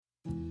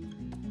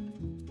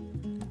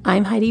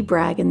I'm Heidi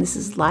Bragg, and this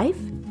is Life,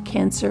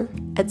 Cancer,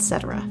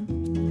 Etc.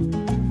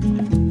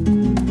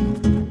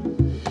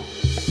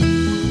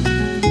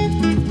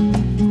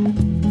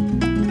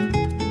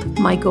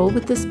 My goal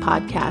with this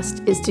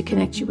podcast is to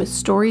connect you with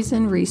stories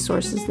and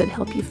resources that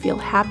help you feel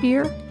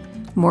happier,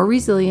 more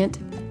resilient,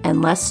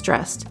 and less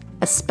stressed,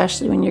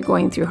 especially when you're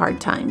going through hard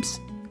times.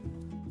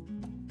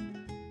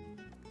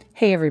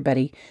 Hey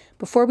everybody,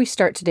 before we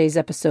start today's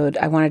episode,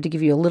 I wanted to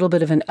give you a little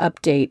bit of an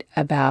update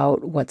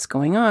about what's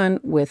going on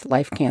with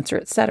Life, Cancer,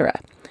 Etc.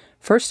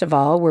 First of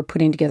all, we're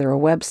putting together a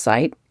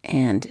website,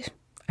 and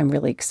I'm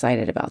really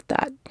excited about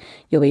that.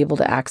 You'll be able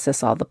to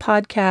access all the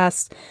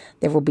podcasts.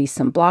 There will be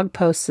some blog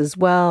posts as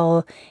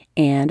well,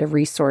 and a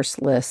resource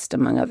list,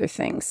 among other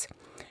things.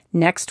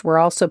 Next, we're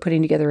also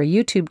putting together a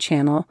YouTube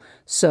channel.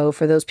 So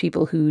for those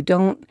people who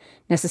don't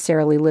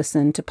necessarily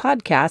listen to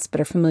podcasts but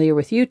are familiar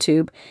with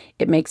YouTube,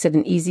 it makes it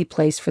an easy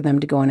place for them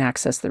to go and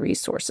access the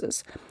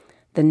resources.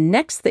 The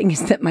next thing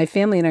is that my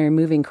family and I are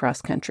moving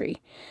cross country.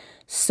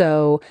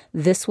 So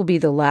this will be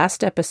the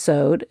last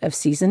episode of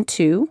season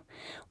 2.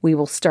 We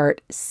will start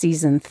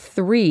season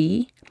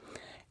 3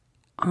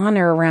 on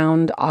or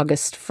around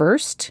August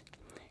 1st.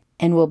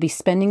 And we'll be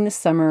spending the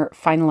summer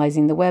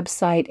finalizing the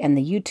website and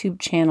the YouTube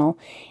channel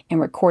and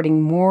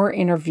recording more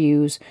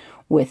interviews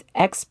with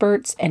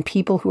experts and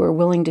people who are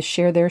willing to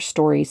share their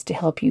stories to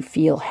help you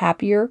feel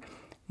happier,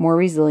 more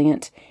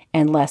resilient,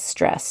 and less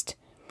stressed.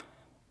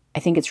 I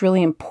think it's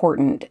really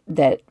important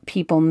that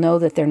people know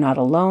that they're not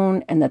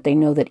alone and that they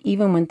know that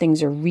even when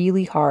things are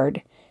really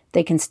hard,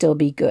 they can still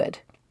be good.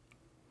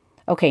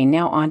 Okay,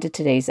 now on to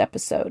today's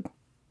episode.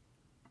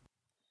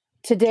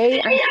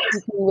 Today, I'm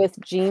speaking with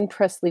Jean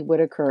Presley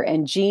Whitaker,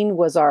 and Jean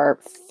was our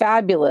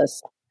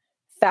fabulous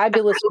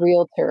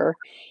realtor,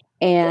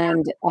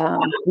 and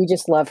we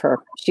just love her.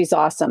 She's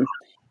awesome.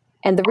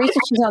 And the reason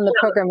she's on the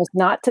program is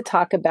not to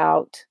talk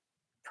about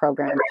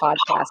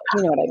podcast.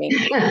 You know what I mean?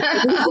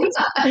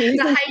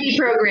 The Heidi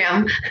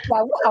program.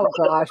 Oh,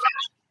 gosh.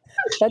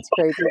 That's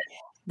crazy.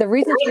 The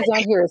reason she's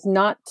on here is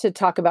not to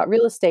talk about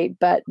real estate,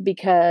 but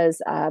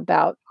because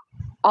about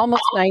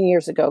almost 9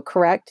 years ago,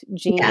 correct?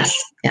 Jean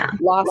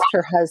lost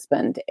her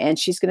husband, and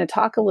she's going to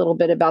talk a little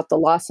bit about the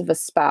loss of a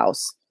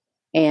spouse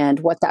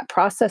and what that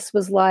process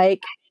was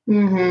like,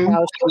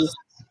 how she's,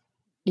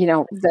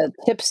 the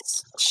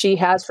tips she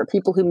has for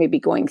people who may be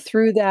going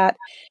through that,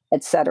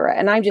 etc.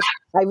 And I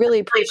really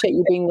appreciate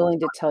you being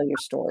willing to tell your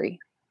story.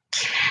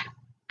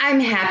 I'm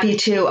happy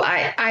to.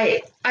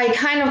 I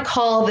kind of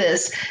call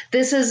this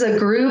is a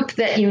group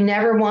that you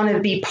never want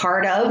to be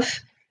part of.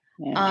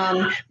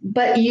 Yeah.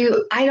 But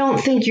I don't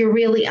think you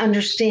really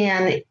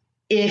understand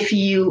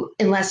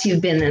unless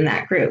you've been in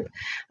that group.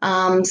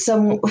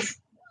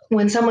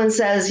 When someone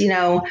says,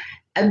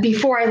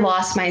 before I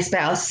lost my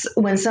spouse,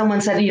 when someone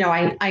said,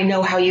 I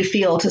know how you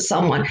feel to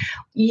someone,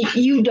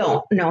 you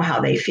don't know how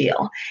they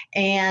feel.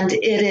 And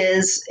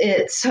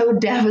it's so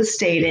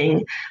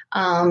devastating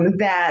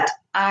that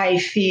I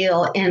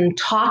feel in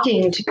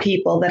talking to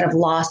people that have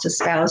lost a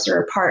spouse or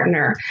a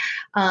partner.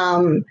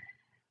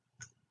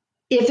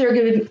 If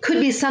there could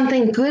be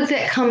something good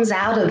that comes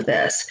out of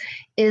this,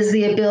 is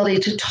the ability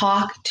to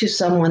talk to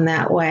someone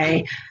that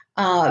way,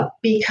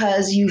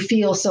 because you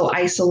feel so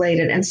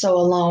isolated and so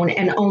alone,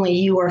 and only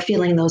you are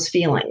feeling those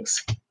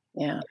feelings.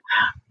 Yeah.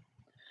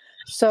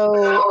 So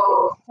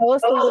tell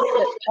us a little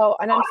bit. Oh,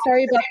 and I'm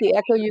sorry about the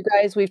echo, you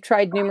guys. We've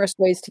tried numerous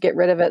ways to get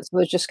rid of it, so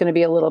there's just going to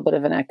be a little bit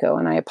of an echo,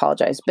 and I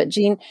apologize. But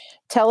Jean,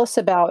 tell us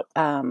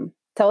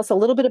a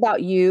little bit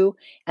about you,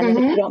 and then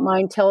if you don't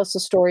mind, tell us the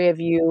story of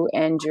you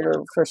and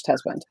your first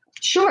husband.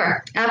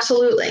 Sure,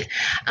 absolutely.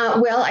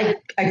 Well,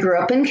 I grew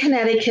up in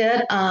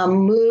Connecticut,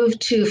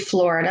 moved to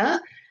Florida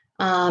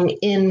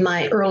in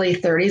my early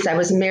 30s. I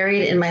was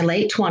married in my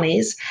late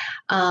 20s,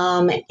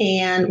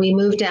 and we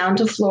moved down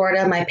to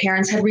Florida. My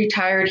parents had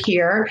retired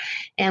here,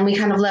 and we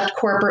kind of left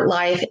corporate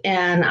life,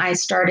 and I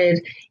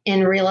started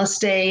in real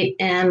estate,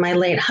 and my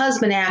late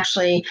husband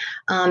actually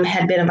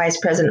had been a vice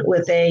president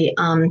with a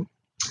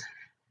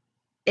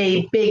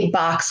big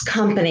box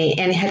company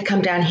and had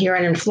come down here,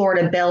 and in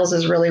Florida, Bealls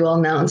is really well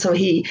known. So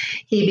he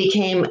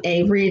became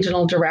a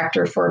regional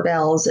director for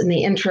Bealls in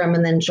the interim,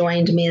 and then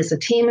joined me as a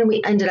team. And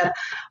we ended up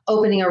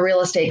opening a real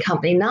estate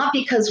company, not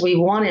because we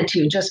wanted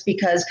to, just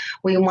because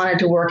we wanted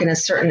to work in a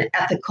certain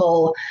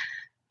ethical,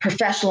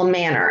 professional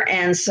manner.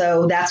 And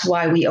so that's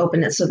why we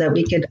opened it, so that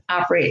we could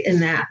operate in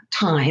that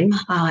time,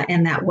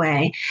 in that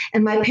way.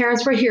 And my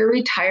parents were here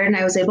retired, and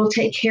I was able to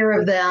take care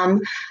of them,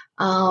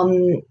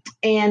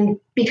 and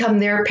become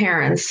their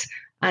parents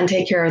and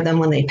take care of them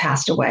when they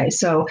passed away.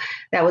 So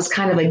that was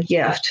kind of a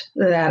gift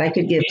that I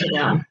could give to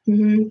them.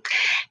 Mm-hmm.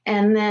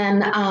 And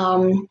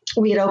then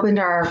we had opened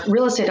our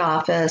real estate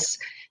office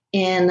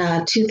in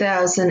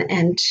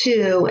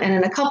 2002. And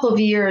in a couple of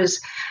years,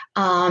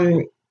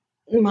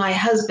 my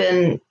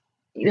husband,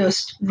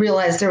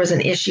 realized there was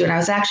an issue, and I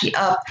was actually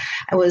I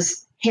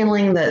was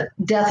handling the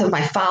death of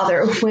my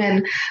father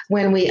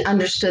when we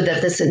understood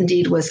that this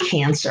indeed was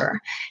cancer,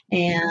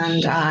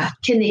 and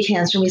kidney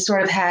cancer. We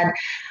sort of had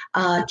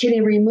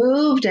kidney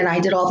removed, and I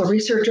did all the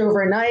research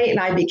overnight, and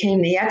I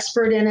became the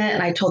expert in it.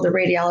 And I told the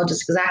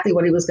radiologist exactly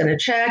what he was going to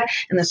check,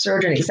 and the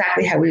surgeon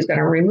exactly how he was going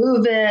to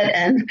remove it,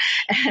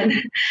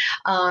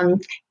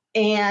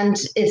 and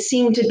it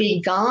seemed to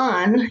be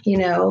gone,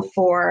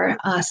 for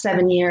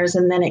 7 years,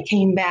 and then it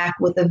came back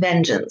with a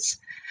vengeance,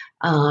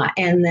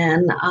 and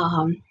then.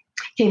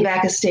 Came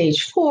back at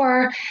stage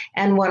 4.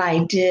 And what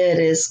I did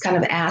is kind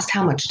of asked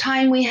how much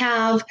time we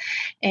have.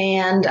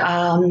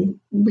 And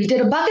we did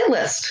a bucket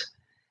list.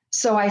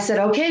 So I said,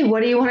 okay,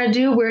 what do you want to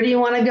do? Where do you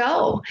want to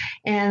go?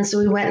 And so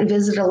we went and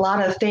visited a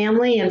lot of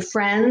family and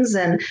friends.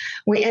 And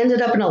we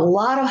ended up in a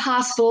lot of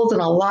hospitals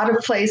and a lot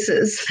of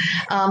places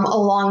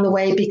along the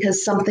way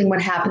because something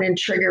would happen and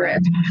trigger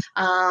it.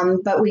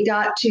 But we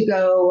got to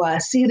go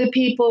see the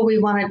people we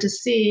wanted to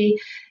see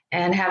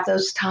and have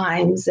those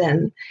times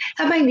and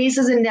have my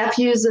nieces and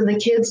nephews and the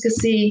kids could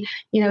see,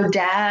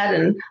 Dad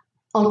and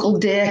Uncle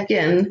Dick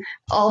and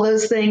all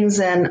those things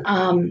and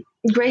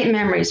great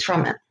memories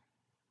from it.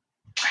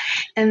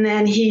 And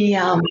then he,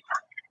 as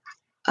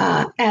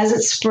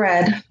it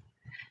spread,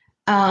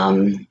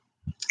 you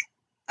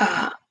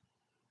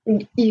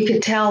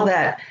could tell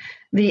that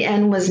the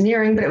end was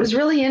nearing, but it was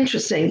really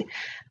interesting.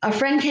 A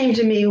friend came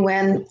to me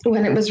when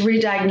it was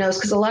re-diagnosed,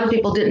 because a lot of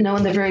people didn't know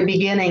in the very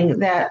beginning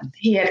that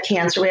he had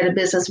cancer. We had a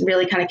business,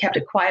 really kind of kept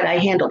it quiet. I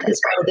handled his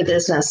part of the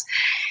business.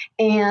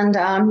 And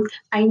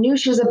I knew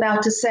she was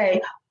about to say,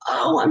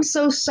 oh, I'm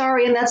so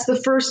sorry. And that's the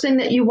first thing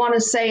that you want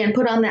to say and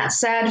put on that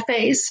sad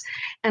face.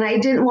 And I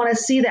didn't want to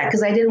see that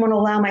because I didn't want to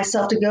allow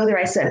myself to go there.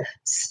 I said,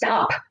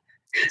 stop.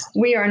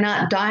 We are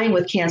not dying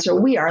with cancer.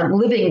 We are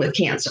living with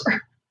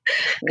cancer.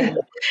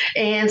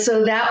 And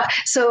so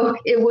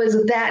it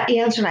was that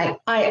answer. And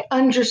I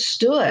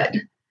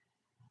understood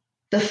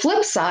the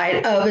flip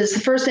side of is the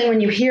first thing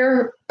when you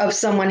hear of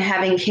someone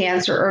having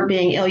cancer or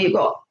being ill, you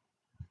go,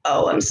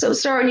 oh, I'm so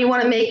sorry. And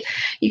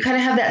you kind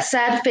of have that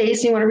sad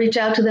face. You want to reach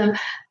out to them.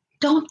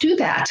 Don't do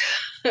that.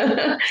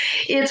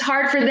 It's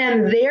hard for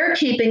them. They're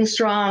keeping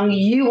strong.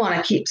 You want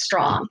to keep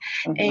strong.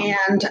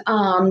 Mm-hmm. And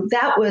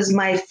that was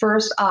my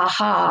first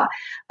aha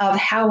of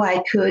how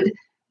I could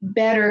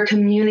better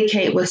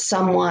communicate with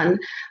someone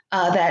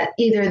that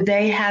either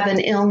they have an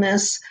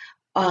illness,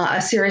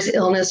 a serious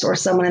illness, or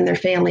someone in their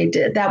family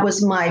did. That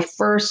was my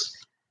first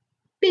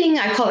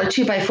I call it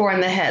 2x4 in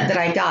the head that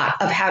I got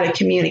of how to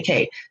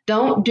communicate.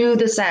 Don't do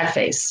the sad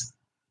face.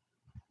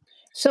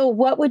 So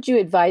what would you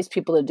advise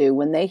people to do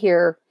when they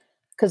hear,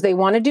 because they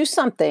want to do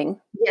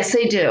something? Yes,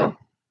 they do.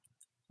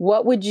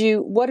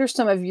 What are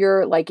some of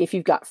your, if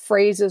you've got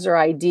phrases or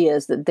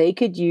ideas that they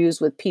could use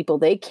with people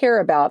they care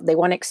about, they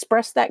want to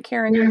express that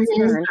care and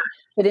concern,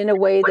 but in a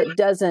way that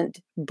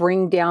doesn't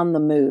bring down the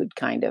mood,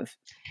 kind of?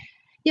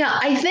 Yeah,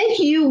 I think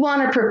you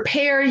want to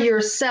prepare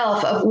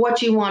yourself of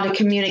what you want to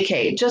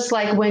communicate. Just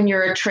like when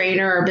you're a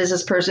trainer or a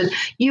business person,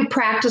 you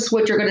practice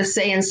what you're going to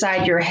say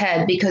inside your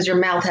head because your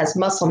mouth has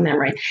muscle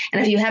memory.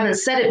 And if you haven't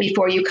said it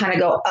before, you kind of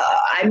go,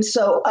 I'm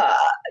so,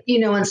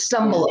 and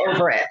stumble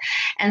over it.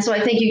 And so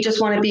I think you just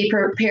want to be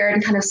prepared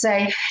and kind of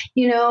say,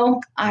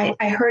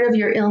 I heard of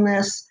your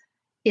illness.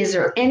 Is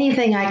there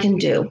anything I can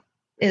do?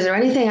 Is there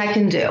anything I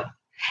can do?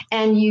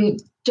 And you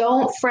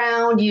don't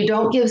frown. You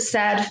don't give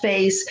sad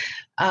face.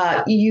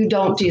 You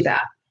don't do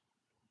that.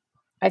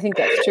 I think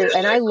that's true.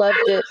 And I loved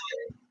it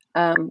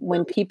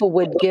when people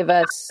would give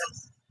us,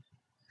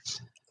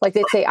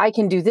 they'd say, I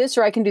can do this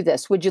or I can do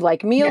this. Would you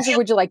like meals or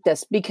would you like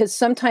this? Because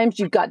sometimes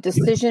you've got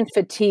decision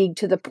fatigue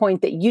to the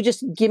point that you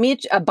just give me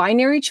a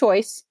binary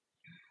choice.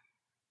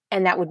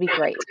 And that would be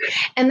great.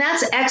 And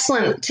that's an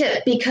excellent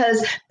tip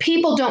because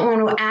people don't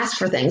want to ask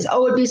for things.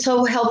 Oh, it'd be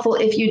so helpful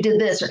if you did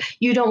this. Or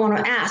you don't want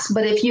to ask.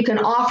 But if you can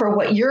offer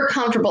what you're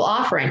comfortable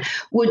offering,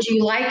 would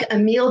you like a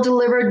meal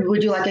delivered?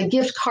 Would you like a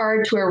gift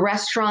card to a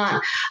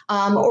restaurant?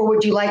 Or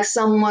would you like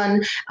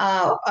someone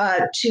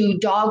to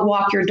dog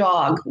walk your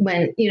dog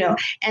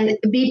and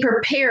be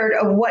prepared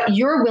of what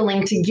you're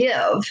willing to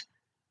give.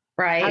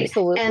 Right.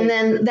 Absolutely. And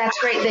then that's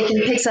great. They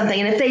can pick something.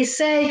 And if they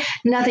say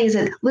nothing,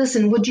 said,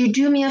 listen, would you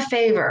do me a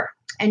favor?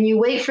 And you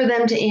wait for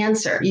them to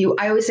answer.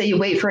 I always say you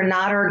wait for a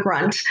nod or a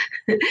grunt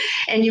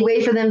and you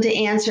wait for them to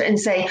answer and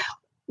say,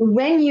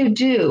 when you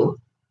do,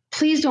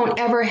 please don't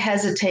ever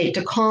hesitate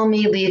to call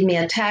me, leave me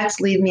a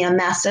text, leave me a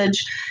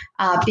message,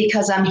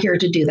 because I'm here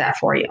to do that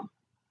for you.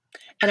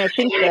 And I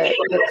think that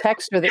the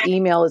text or the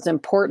email is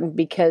important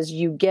because I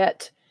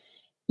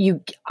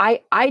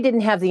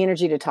didn't have the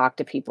energy to talk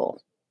to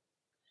people.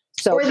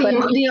 So, or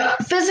the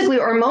physically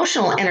or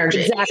emotional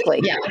energy.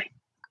 Exactly. Yeah.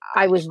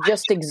 I was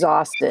just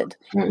exhausted.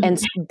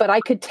 But I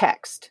could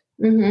text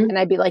and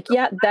I'd be like,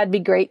 yeah, that'd be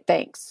great.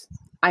 Thanks.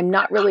 I'm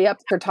not really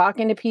up for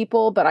talking to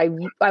people, but I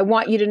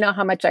want you to know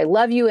how much I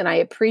love you. And I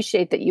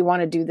appreciate that you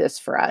want to do this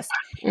for us.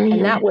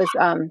 And that was,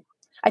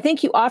 I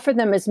think you offer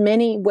them as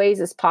many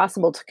ways as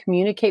possible to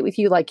communicate with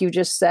you, like you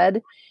just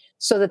said,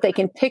 so that they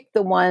can pick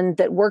the one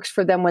that works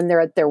for them when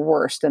they're at their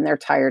worst and their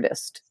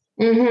tiredest.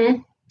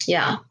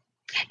 Yeah.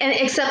 And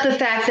except the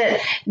fact that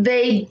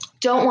they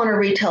don't want to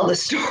retell the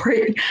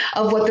story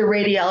of what the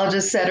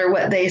radiologist said or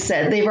what they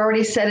said. They've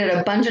already said it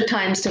a bunch of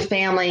times to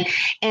family,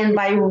 and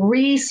by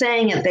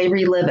re-saying it, they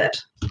relive it.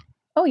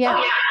 Oh,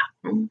 yeah.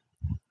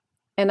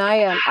 And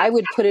I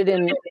would put it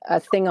in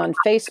a thing on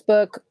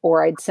Facebook,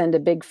 or I'd send a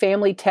big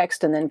family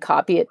text and then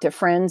copy it to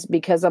friends,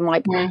 because I'm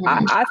like,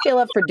 I feel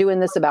up for doing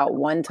this about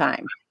one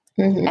time.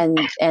 And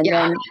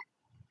then,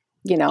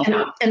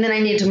 and then I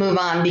need to move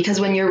on, because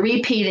when you're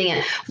repeating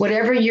it,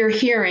 whatever you're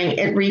hearing,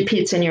 it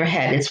repeats in your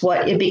head.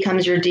 It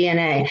becomes your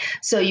DNA.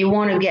 So you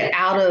want to get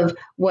out of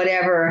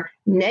whatever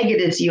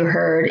negatives you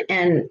heard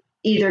and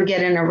either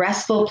get in a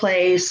restful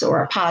place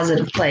or a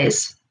positive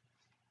place.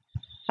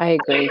 I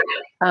agree.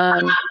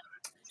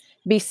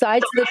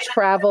 Besides the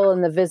travel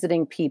and the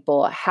visiting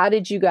people, how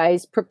did you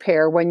guys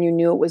prepare when you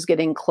knew it was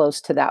getting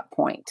close to that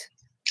point?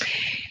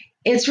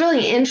 It's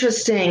really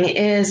interesting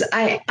is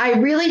I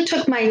really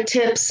took my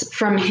tips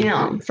from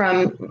him,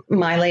 from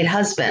my late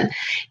husband,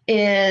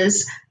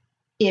 is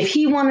if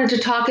he wanted to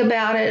talk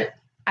about it,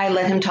 I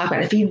let him talk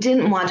about it. If he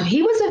didn't want to,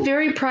 he was a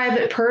very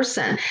private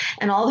person.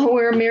 And although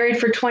we were married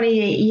for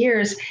 28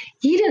 years,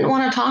 he didn't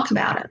want to talk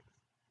about it.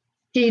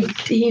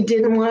 He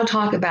didn't want to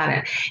talk about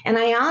it. And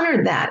I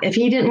honored that. If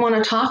he didn't want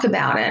to talk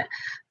about it,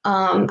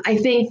 I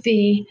think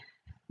the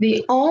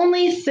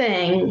only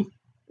thing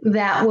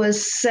that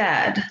was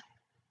said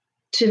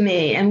to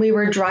me, and we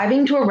were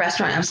driving to a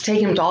restaurant. I was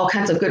taking him to all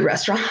kinds of good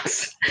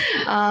restaurants.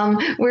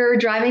 We were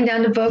driving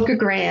down to Boca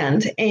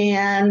Grande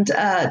and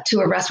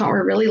to a restaurant we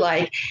really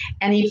like.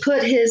 And he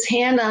put his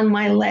hand on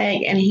my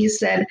leg and he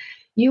said,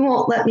 "You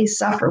won't let me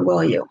suffer,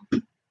 will you?"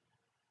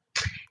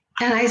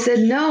 And I said,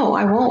 "No,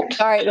 I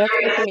won't." All right, let's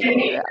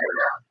do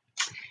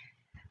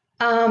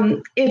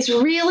that. It's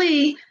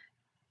really,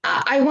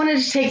 I wanted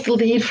to take the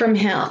lead from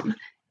him.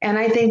 And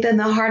I think then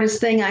the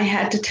hardest thing I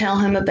had to tell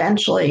him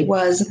eventually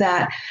was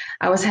that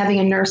I was having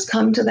a nurse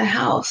come to the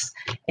house,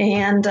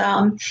 and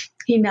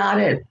he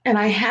nodded. And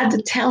I had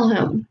to tell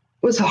him,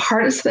 it was the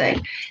hardest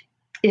thing,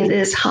 it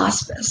is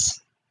hospice.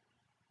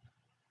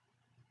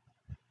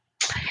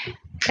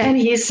 And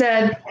he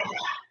said,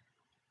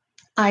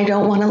 "I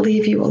don't want to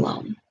leave you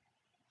alone."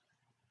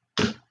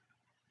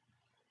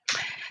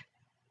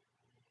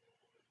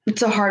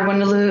 It's a hard one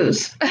to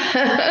lose.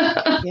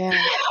 Yeah.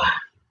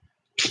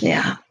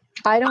 Yeah.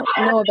 I don't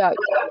know about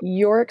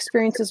your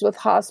experiences with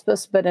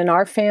hospice, but in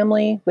our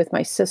family, with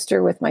my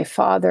sister, with my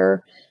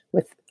father,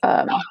 with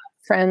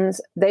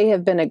friends, they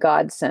have been a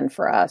godsend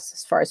for us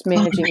as far as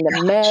managing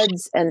the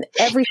meds and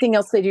everything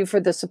else they do for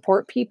the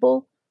support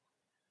people.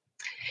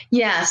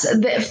 Yes.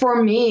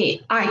 For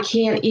me, I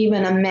can't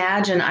even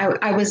imagine.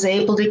 I was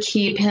able to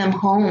keep him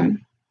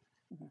home,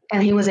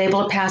 and he was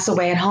able to pass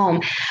away at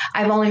home.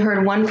 I've only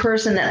heard one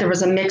person that there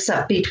was a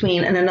mix-up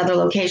between, in another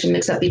location,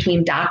 mix-up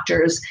between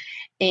doctors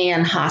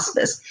and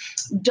hospice.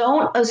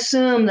 Don't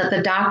assume that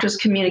the doctors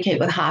communicate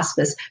with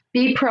hospice.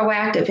 Be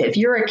proactive. If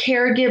you're a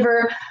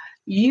caregiver,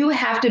 you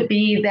have to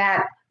be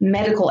that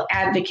medical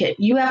advocate.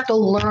 You have to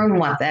learn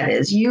what that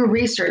is. You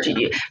research it.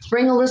 You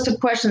bring a list of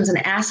questions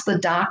and ask the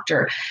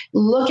doctor.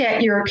 Look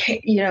at your,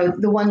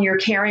 the one you're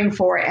caring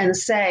for and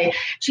say,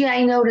 "Gee,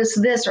 I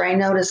noticed this," or "I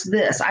noticed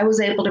this." I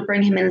was able to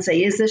bring him in and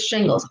say, "Is this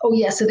shingles?" "Oh,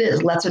 yes, it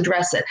is. Let's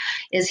address it."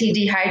 "Is he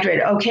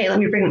dehydrated?" "Okay, let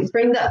me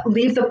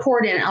leave the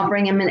port in. I'll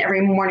bring him in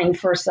every morning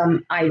for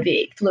some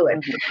IV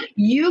fluid."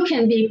 You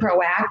can be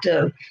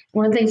proactive.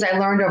 One of the things I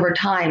learned over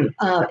time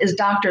is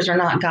doctors are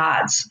not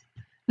gods.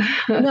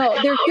 No,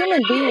 they're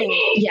human beings.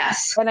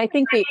 Yes. And I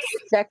think we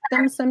expect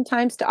them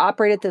sometimes to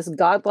operate at this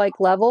godlike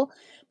level,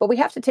 but we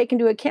have to take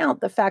into account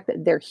the fact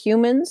that they're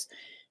humans.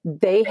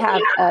 They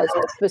have a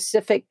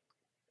specific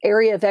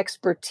area of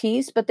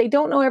expertise, but they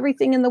don't know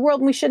everything in the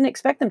world, and we shouldn't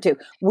expect them to.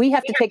 We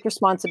have to take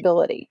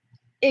responsibility.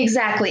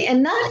 Exactly.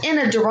 And not in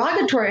a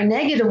derogatory or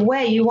negative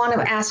way. You want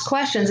to ask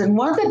questions. And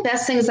one of the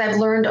best things I've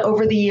learned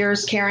over the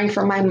years caring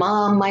for my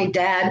mom, my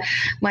dad,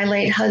 my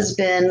late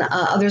husband,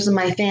 others in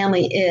my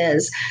family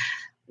is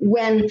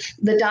when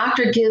the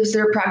doctor gives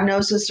their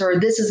prognosis or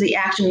this is the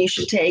action you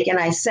should take, and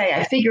I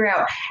figure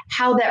out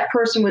how that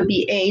person would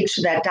be aged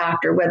to that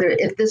doctor, whether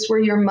if this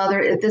were your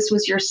mother, if this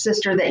was your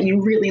sister that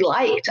you really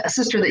liked, a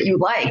sister that you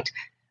liked,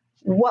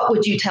 what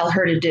would you tell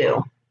her to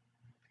do?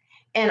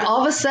 And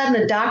all of a sudden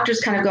the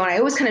doctor's kind of going, I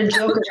always kind of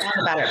joke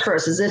around about it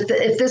first, as if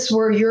this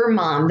were your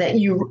mom and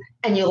you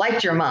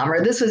liked your mom,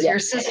 or this was your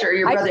sister,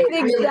 your brother. I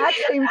say the exact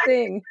same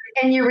thing.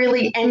 And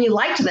you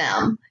liked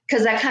them,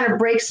 because that kind of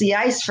breaks the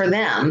ice for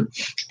them.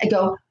 I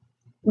go,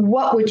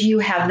 what would you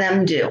have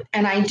them do?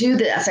 And I do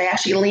this. I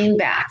actually lean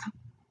back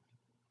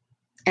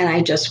and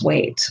I just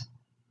wait.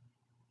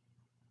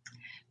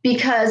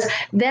 Because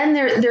then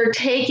they're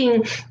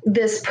taking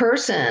this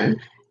person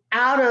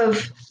out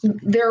of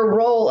their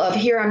role of,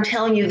 here, I'm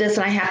telling you this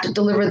and I have to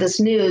deliver this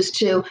news,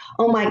 to,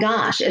 oh my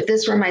gosh, if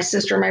this were my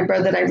sister or my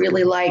brother that I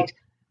really liked,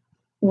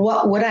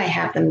 what would I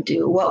have them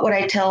do? What would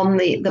I tell them,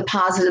 the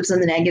positives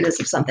and the negatives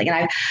of something?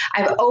 And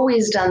I've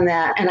always done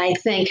that. And I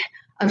think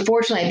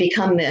unfortunately, I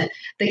become the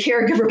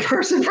caregiver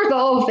person for the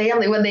whole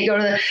family when they go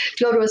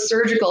to a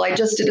surgical. I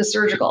just did a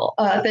surgical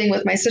thing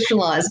with my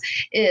sister-in-laws.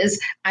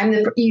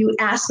 You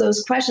ask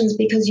those questions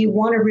because you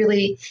want to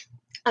really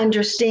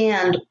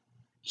understand.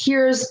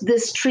 Here's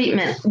this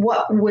treatment.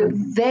 What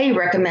would they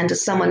recommend to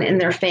someone in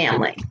their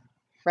family?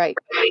 Right.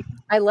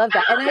 I love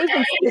that.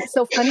 And it's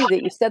so funny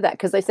that you said that,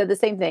 because I said the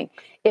same thing.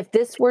 If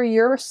this were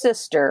your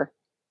sister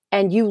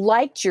and you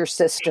liked your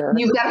sister,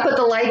 you've got to put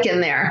the like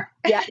in there.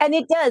 Yeah. And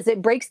it does.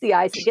 It breaks the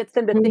ice. It gets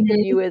them to think of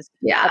you as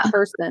a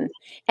person.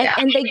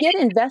 And they get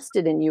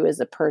invested in you as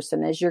a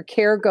person as your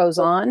care goes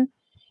on.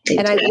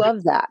 And I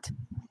love that,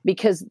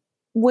 because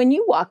when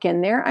you walk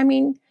in there, I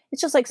mean,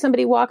 it's just like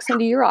somebody walks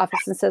into your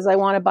office and says, I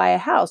want to buy a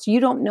house. You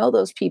don't know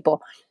those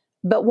people.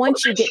 But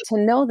once you get to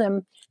know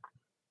them,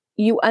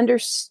 you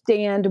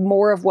understand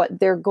more of what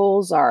their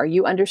goals are.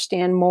 You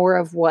understand more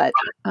of what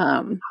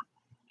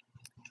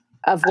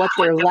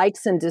their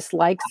likes and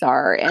dislikes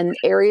are and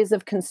areas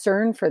of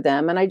concern for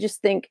them. And I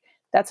just think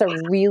that's a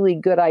really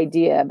good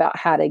idea about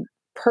how to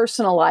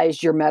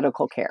personalize your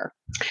medical care.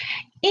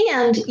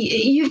 And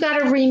you've got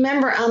to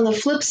remember, on the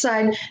flip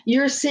side,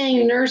 you're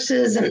seeing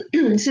nurses and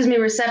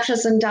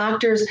receptionists and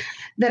doctors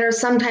that are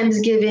sometimes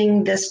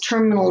giving this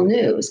terminal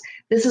news.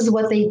 This is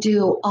what they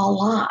do a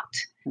lot.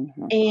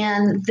 Mm-hmm.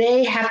 And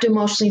they have to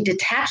emotionally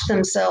detach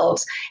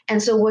themselves.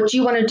 And so what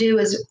you want to do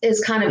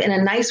is kind of, in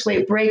a nice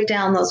way, break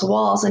down those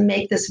walls and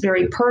make this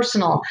very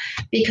personal,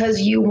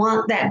 because you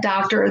want that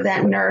doctor or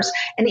that nurse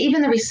and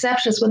even the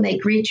receptionist, when they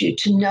greet you,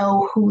 to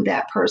know who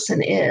that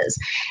person is.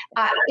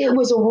 It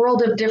was a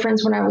world of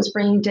difference when I was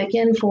bringing Dick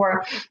in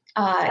for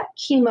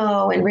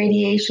chemo and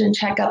radiation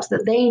checkups,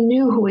 that they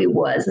knew who he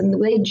was and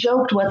they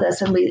joked with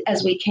us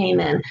as we came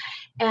in.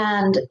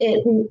 And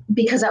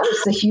because that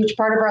was a huge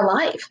part of our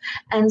life.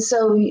 And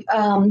so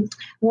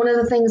one of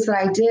the things that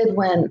I did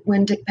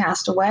when Dick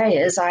passed away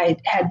is I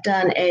had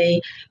done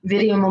a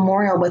video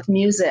memorial with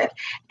music,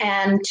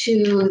 and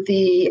to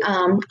the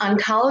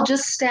oncologist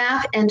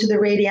staff and to the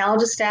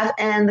radiologist staff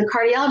and the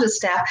cardiologist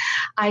staff,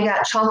 I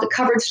got chocolate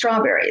covered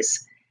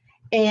strawberries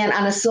and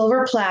on a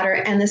silver platter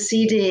and the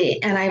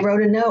CD. And I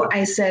wrote a note.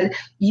 I said,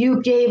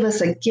 you gave us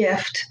a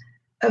gift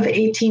of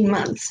 18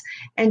 months,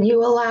 and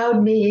you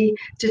allowed me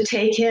to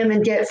take him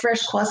and get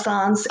fresh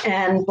croissants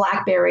and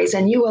blackberries,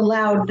 and you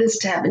allowed this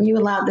to happen, you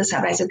allowed this to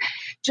happen. I said,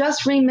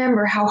 just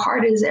remember how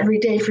hard it is every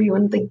day for you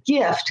and the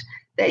gift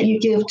that you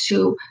give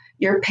to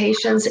your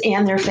patients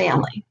and their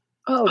family.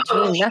 Oh,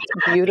 Jean, that's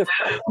beautiful.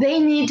 They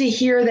need to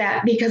hear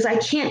that, because I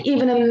can't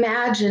even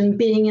imagine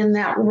being in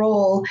that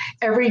role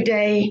every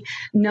day,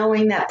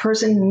 knowing that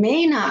person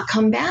may not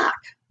come back.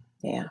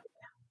 Yeah.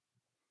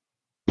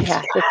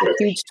 Yeah,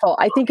 it's a huge toll.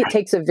 I think it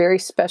takes a very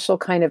special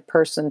kind of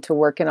person to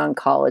work in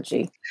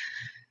oncology.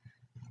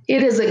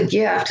 It is a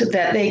gift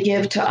that they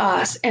give to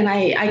us, and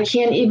I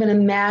can't even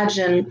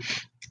imagine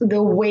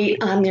the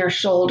weight on their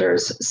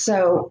shoulders.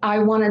 So I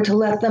wanted to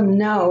let them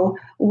know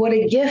what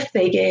a gift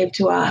they gave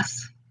to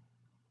us.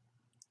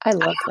 I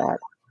love that.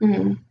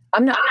 Mm-hmm.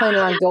 I'm not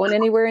planning on going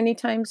anywhere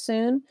anytime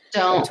soon.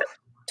 Don't.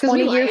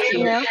 20 years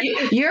from now.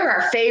 You're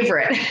our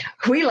favorite.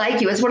 We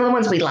like you. It's one of the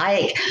ones we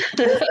like.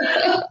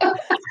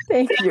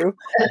 Thank you.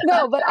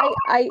 No, but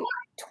I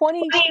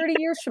 20, 30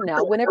 years from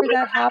now, whenever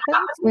that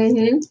happens,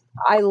 mm-hmm.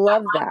 I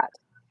love that,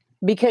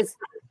 because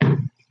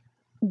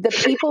the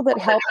people that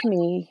helped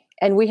me,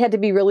 and we had to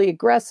be really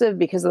aggressive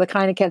because of the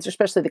kind of cancer,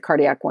 especially the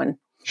cardiac one,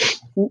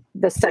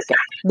 the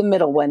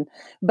middle one,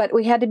 but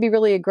we had to be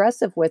really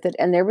aggressive with it.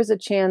 And there was a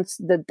chance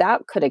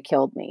that could have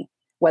killed me,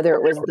 whether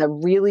it was the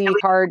really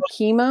hard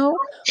chemo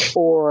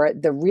or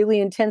the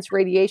really intense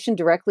radiation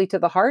directly to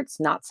the heart. It's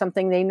not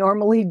something they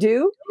normally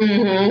do.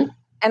 Mm-hmm.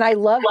 And I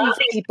love these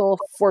people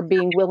for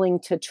being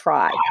willing to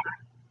try.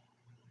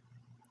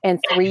 And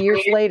 3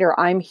 years later,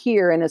 I'm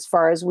here. And as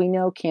far as we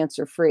know,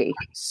 cancer free.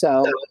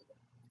 So,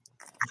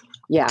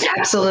 yeah.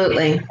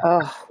 Absolutely.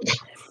 Oh.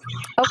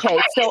 Okay.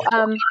 So,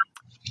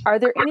 are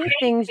there any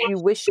things you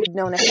wish you'd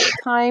known ahead of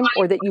time,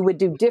 or that you would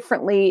do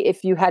differently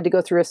if you had to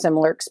go through a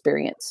similar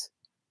experience?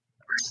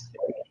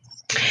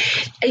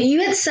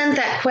 You had sent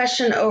that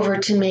question over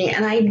to me,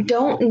 and I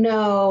don't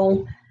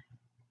know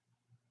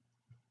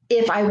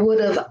if I would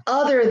have,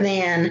 other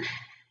than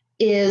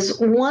is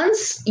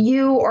once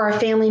you or a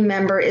family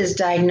member is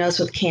diagnosed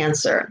with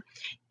cancer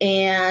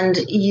and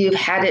you've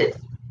had it,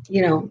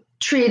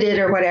 treated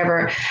or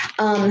whatever,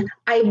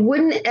 I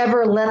wouldn't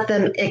ever let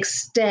them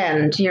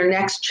extend your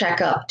next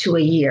checkup to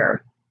a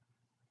year.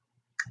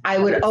 I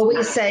would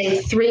always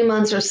say 3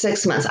 months or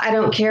 6 months. I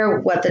don't care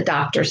what the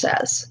doctor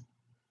says.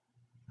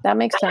 That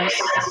makes sense.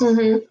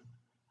 Mm-hmm.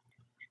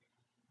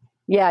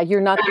 Yeah,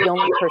 you're not the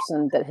only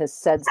person that has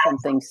said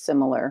something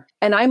similar.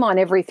 And I'm on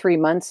every 3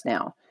 months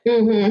now.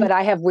 Mm-hmm. But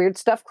I have weird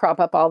stuff crop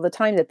up all the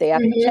time that they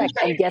have to check.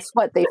 And guess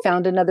what? They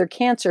found another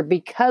cancer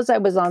because I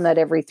was on that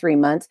every 3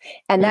 months,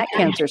 and that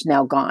cancer's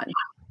now gone.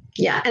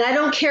 Yeah. And I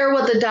don't care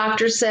what the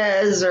doctor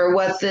says or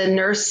what the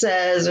nurse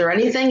says or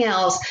anything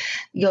else.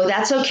 You go,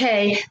 that's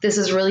okay. This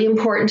is really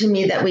important to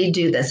me that we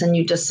do this. And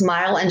you just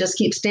smile and just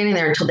keep standing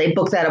there until they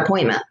book that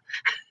appointment.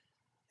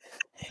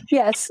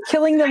 Yes,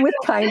 killing them with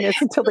kindness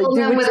until they do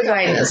them with with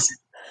kindness.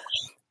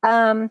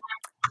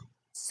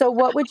 So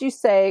what would you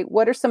say,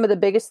 what are some of the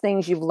biggest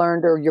things you've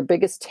learned or your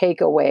biggest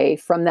takeaway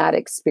from that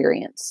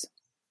experience?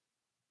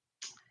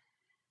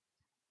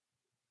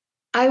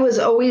 I was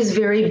always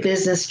very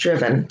business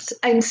driven.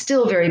 I'm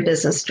still very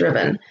business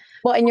driven.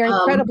 Well, and you're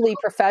incredibly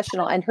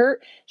professional, and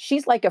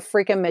she's like a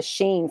freaking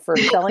machine for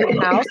selling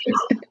a house.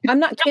 I'm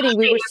not kidding.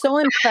 We were so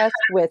impressed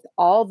with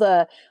all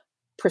the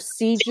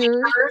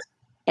procedures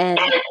and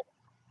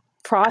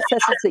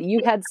processes that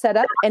you had set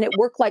up, and it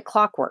worked like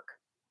clockwork.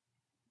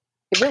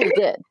 It really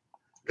did.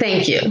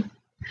 Thank you.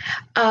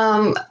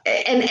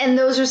 And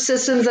those are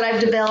systems that I've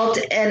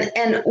developed.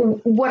 And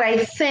what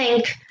I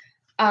think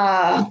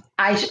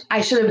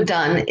I should have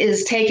done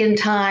is taken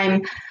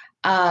time,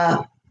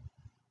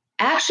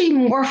 actually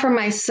more for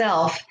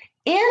myself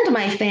and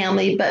my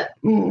family, but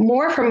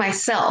more for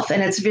myself.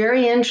 And it's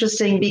very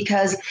interesting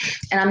because,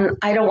 and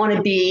I don't want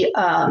to be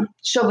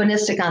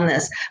chauvinistic on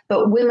this,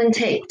 but women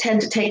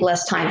tend to take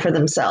less time for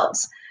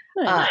themselves.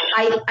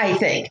 I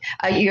think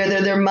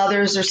either their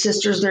mothers, their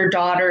sisters, their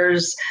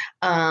daughters,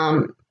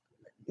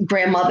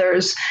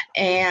 grandmothers,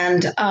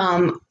 and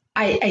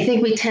I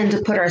think we tend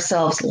to put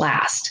ourselves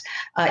last.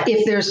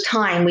 If there's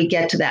time, we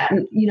get to that.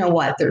 And you know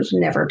what? There's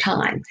never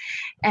time.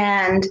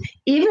 And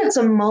even if it's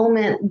a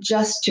moment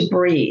just to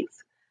breathe,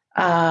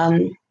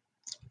 I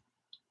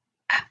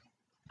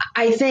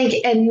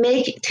think, and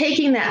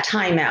taking that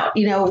time out,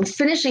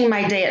 finishing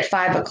my day at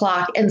 5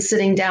 o'clock and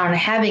sitting down and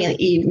having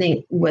an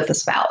evening with a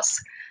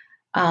spouse.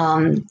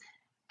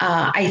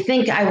 I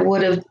think I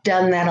would have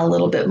done that a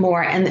little bit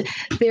more. And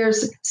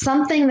there's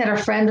something that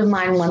a friend of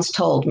mine once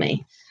told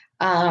me,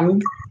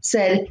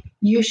 said,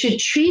 you should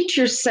treat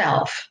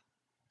yourself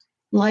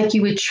like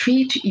you would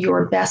treat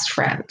your best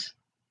friend.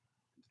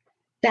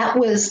 That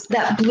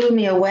blew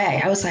me away.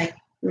 I was like,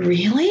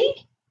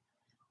 really?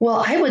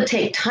 Well, I would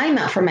take time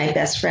out for my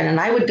best friend and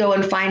I would go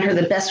and find her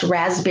the best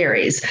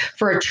raspberries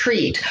for a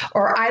treat,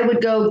 or I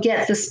would go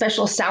get the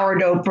special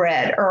sourdough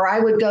bread, or I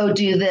would go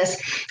do this,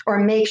 or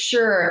make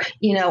sure,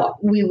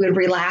 we would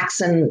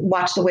relax and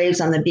watch the waves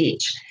on the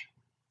beach.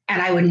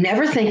 And I would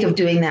never think of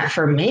doing that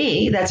for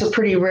me. That's a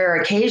pretty rare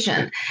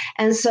occasion.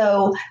 And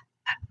so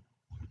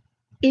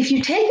if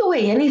you take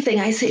away anything,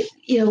 I say,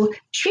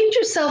 treat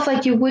yourself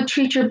like you would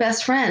treat your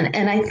best friend.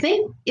 And I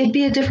think it'd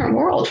be a different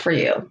world for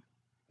you.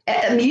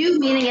 You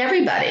meaning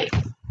everybody.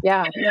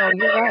 Yeah, no,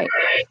 you're right.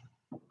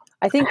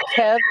 I think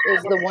Kev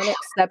is the one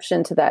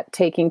exception to that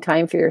taking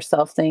time for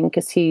yourself thing,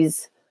 because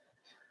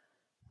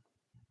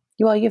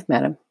you've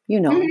met him. You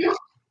know him. Mm-hmm.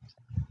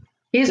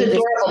 He's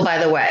adorable, by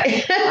the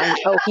way.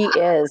 Oh, he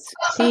is.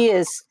 He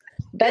is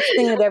best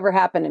thing that ever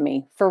happened to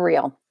me, for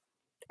real,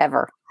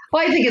 ever.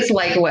 Well, I think it's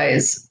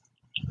likewise.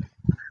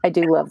 I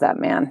do love that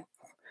man.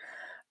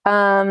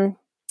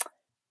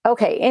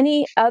 Okay.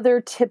 Any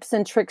other tips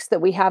and tricks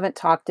that we haven't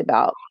talked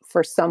about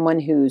for someone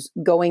who's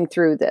going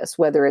through this,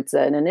 whether it's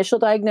an initial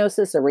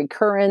diagnosis, a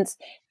recurrence,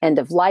 end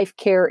of life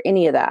care,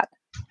 any of that?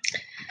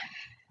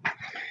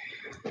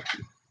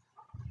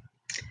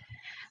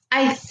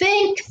 I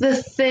think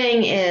the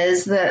thing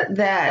is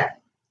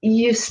that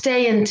you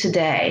stay in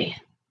today.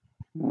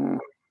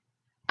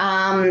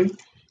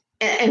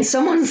 And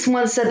someone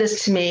once said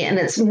this to me, and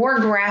it's more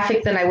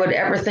graphic than I would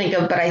ever think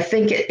of, but I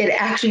think it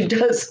actually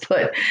does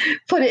put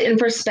it in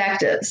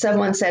perspective.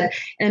 Someone said,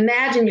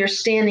 imagine you're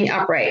standing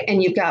upright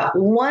and you've got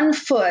 1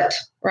 foot,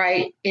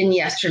 right, in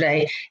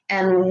yesterday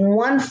and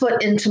 1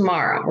 foot in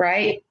tomorrow,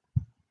 right?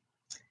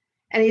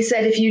 And he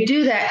said, if you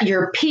do that,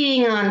 you're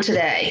peeing on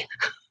today.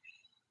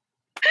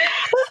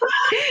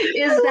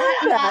 Is that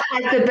not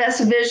like the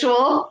best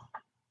visual?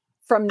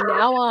 From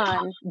now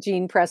on,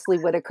 Jean Presley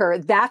Whitaker,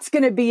 that's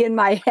going to be in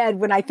my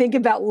head when I think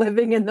about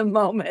living in the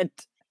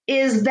moment.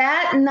 Is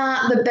that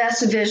not the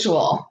best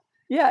visual?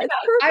 Yeah, it's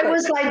perfect. I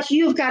was like,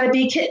 you've got to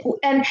be kidding.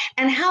 And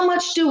how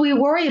much do we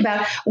worry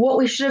about what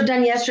we should have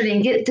done yesterday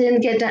and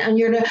didn't get done? And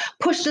you're going to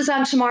push this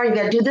on tomorrow. You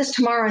got to do this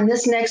tomorrow and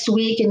this next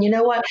week. And you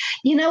know what?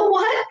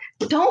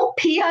 Don't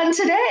pee on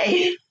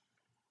today.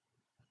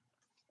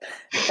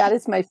 That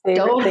is my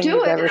favorite thing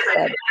you've ever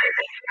said.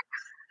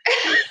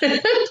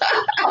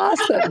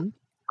 Awesome.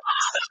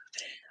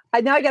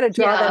 I got to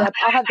draw that up.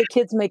 I'll have the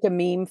kids make a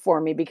meme for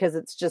me because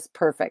it's just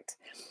perfect.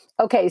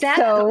 Okay,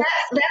 so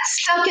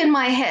that's stuck in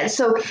my head.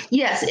 So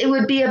yes, it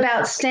would be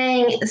about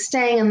staying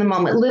in the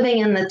moment, living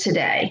in the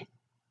today.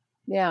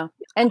 Yeah,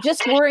 and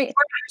just worry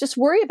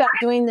about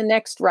doing the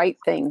next right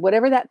thing,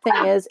 whatever that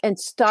thing is, and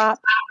stop.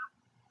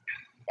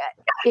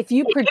 If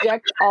you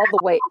project all the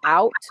way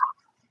out,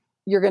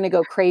 you're going to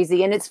go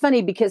crazy. And it's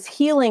funny because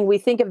healing, we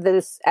think of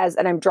this as,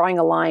 and I'm drawing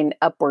a line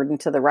upward and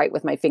to the right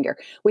with my finger.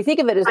 We think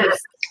of it as this,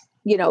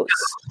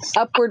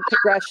 upward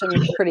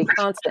progression, pretty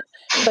constant,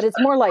 but it's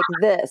more like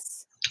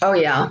this. Oh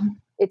yeah.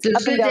 It's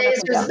there's good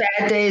days, there's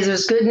bad days,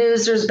 there's good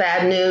news, there's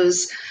bad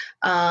news.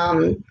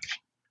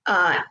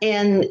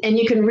 and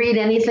you can read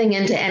anything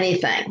into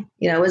anything.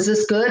 Is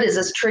this good? Is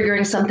this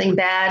triggering something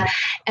bad?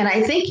 And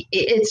I think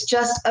it's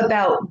just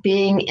about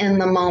being in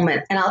the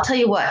moment. And I'll tell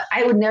you what,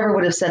 I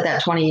would have said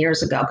that 20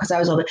 years ago, because I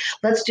was all,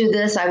 let's do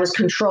this. I was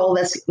control.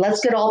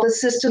 Let's get all the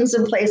systems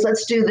in place.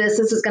 Let's do this.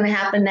 This is going to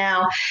happen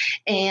now.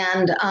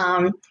 And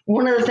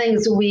one of the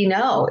things we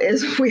know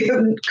is we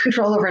have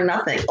control over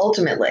nothing,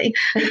 ultimately.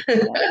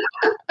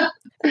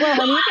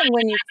 Well, and even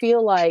when you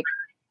feel like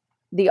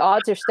the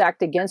odds are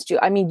stacked against you.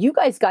 I mean, you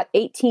guys got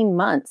 18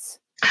 months.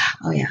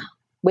 Oh, yeah.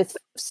 With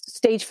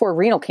stage 4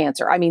 renal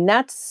cancer. I mean,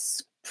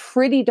 that's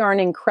pretty darn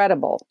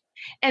incredible.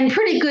 And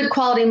pretty good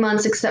quality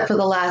months, except for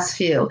the last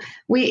few.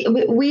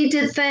 We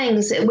did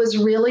things. It was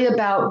really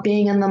about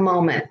being in the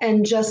moment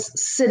and just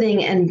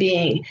sitting and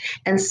being.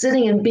 And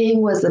sitting and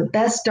being was the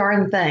best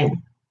darn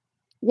thing.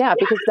 Yeah,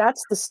 because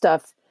that's the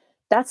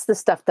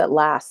stuff that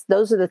lasts.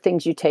 Those are the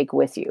things you take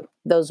with you,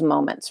 those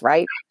moments,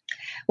 right?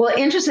 Well,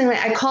 interestingly,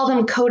 I call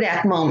them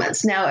Kodak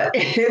moments. Now,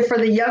 for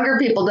the younger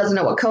people doesn't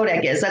know what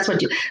Kodak is, that's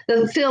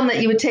the film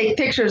that you would take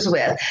pictures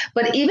with.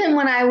 But even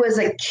when I was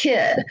a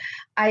kid,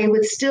 I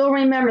would still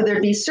remember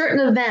there'd be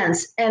certain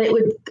events, and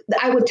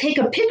I would take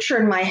a picture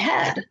in my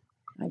head.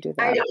 I do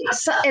that.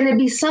 And it'd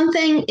be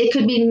something, it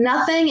could be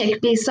nothing, it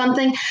could be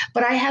something,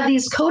 but I have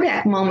these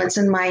Kodak moments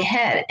in my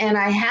head, and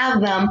I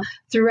have them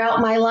throughout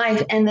my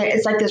life. And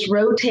it's like this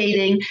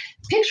rotating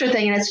picture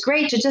thing. And it's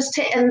great to just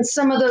take, and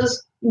some of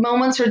those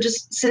moments are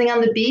just sitting on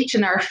the beach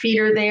and our feet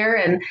are there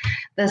and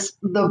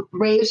the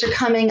waves are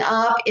coming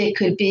up. It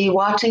could be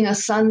watching a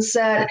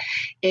sunset.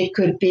 It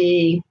could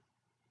be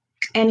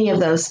any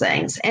of those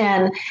things.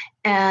 And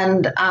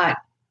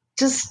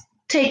just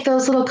take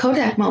those little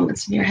Kodak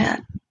moments in your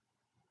head.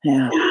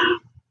 Yeah.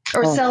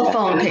 Or cell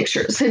phone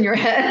pictures in your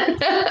head.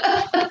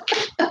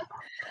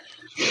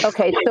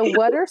 Okay. So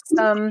what are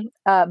some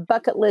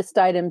bucket list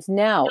items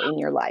now in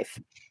your life?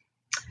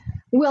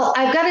 Well,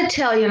 I've got to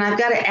tell you, and I've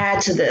got to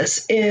add to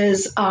this,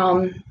 is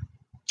when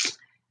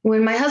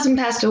my husband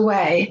passed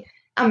away,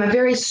 I'm a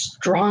very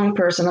strong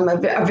person. I'm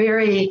a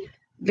very,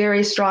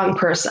 very strong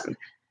person.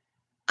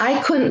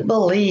 I couldn't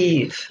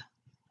believe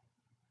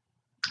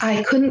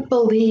that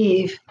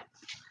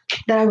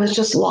I was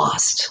just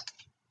lost.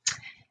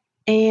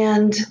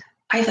 And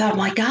I thought,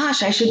 my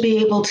gosh, I should be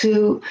able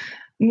to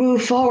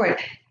move forward.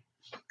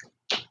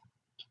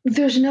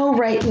 There's no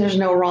right and there's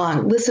no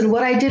wrong. Listen,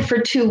 what I did for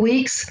 2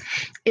 weeks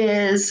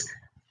is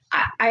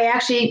I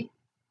actually,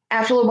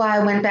 after a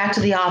while, I went back to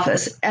the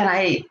office,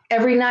 and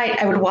every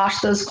night I would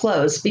wash those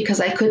clothes because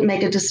I couldn't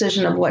make a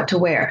decision of what to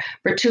wear.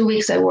 For 2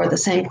 weeks, I wore the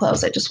same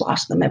clothes. I just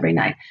washed them every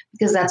night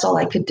because that's all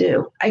I could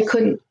do. I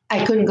couldn't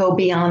go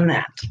beyond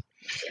that.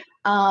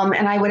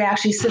 And I would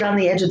actually sit on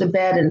the edge of the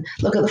bed and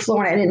look at the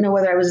floor, and I didn't know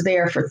whether I was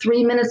there for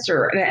 3 minutes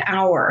or an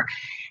hour.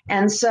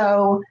 And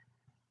so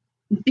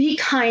be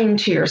kind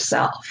to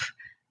yourself.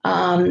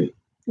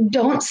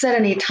 Don't set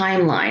any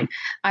timeline.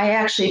 I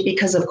actually,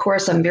 because of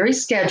course I'm very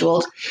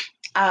scheduled,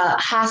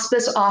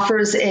 hospice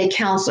offers a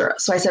counselor.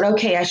 So I said,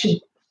 okay,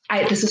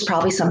 this is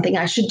probably something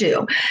I should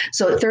do.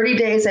 So at 30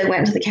 days, I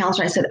went to the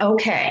counselor. I said,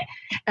 okay.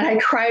 And I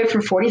cried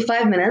for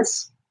 45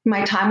 minutes.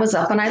 My time was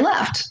up and I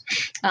left.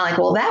 I'm like,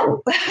 well, that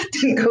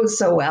didn't go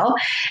so well.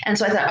 And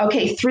so I thought,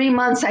 okay, 3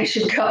 months I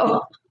should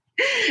go.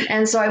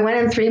 And so I went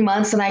in 3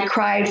 months and I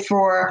cried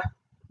for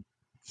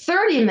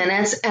 30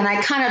 minutes and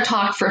I kind of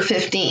talked for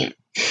 15.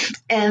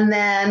 And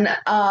then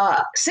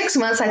 6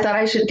 months, I thought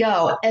I should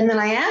go. And then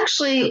I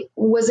actually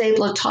was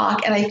able to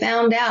talk, and I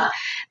found out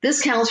this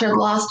counselor had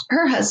lost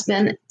her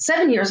husband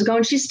 7 years ago,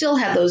 and she still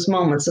had those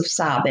moments of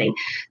sobbing.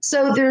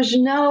 So there's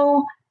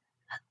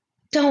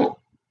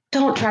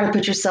don't try to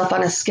put yourself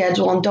on a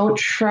schedule, and don't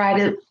try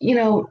to,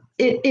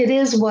 it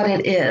is what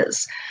it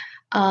is.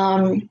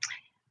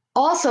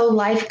 Also,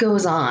 life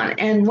goes on.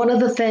 And one of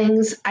the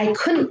things I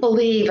couldn't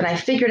believe, and I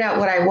figured out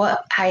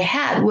what I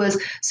had,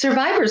 was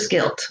survivor's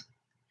guilt.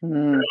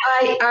 Mm.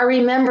 I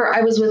remember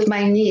I was with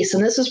my niece,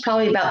 and this was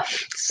probably about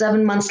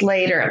 7 months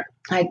later.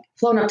 I'd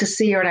flown up to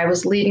see her, and I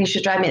was leaving. She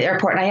was driving me to the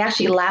airport, and I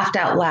actually laughed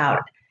out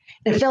loud.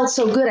 It felt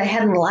so good. I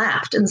hadn't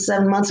laughed in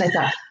 7 months. I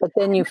thought, but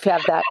then you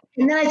had that.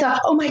 And then I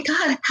thought, oh my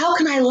God, how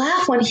can I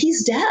laugh when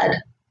he's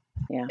dead?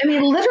 Yeah. I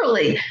mean,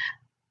 literally,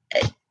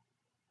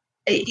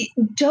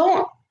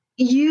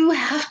 you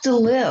have to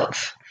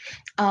live.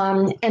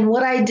 And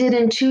what I did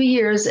in 2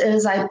 years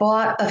is I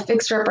bought a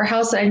fixer-upper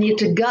house that I needed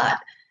to gut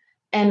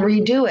and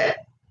redo it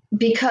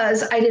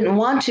because I didn't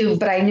want to,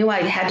 but I knew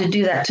I had to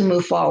do that to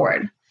move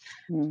forward.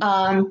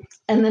 And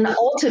then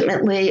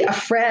ultimately, a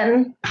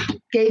friend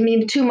gave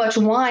me too much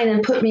wine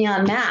and put me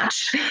on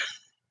Match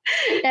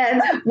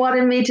and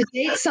wanted me to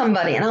date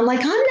somebody. And I'm like,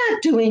 I'm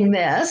not doing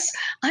this.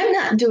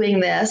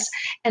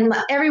 And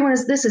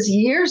this is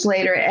years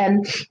later.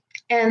 And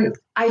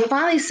I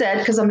finally said,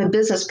 because I'm a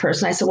business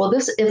person, I said, well,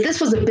 if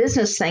this was a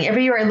business thing,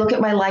 every year I look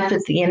at my life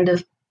at the end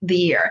of the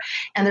year.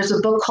 And there's a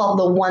book called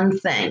The One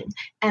Thing,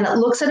 and it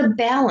looks at a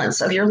balance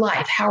of your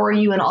life. How are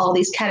you in all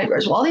these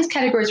categories? Well, all these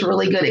categories are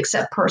really good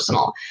except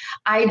personal.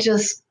 I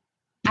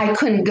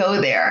couldn't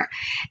go there.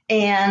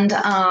 And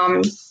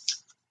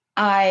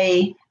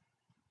I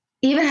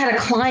even had a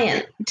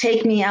client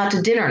take me out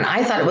to dinner, and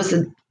I thought it was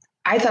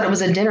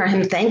a dinner,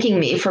 him thanking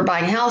me for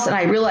buying a house. And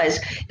I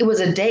realized it was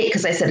a date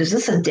because I said, "Is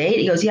this a date?"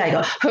 He goes, "Yeah." I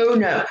go, "Oh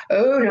no.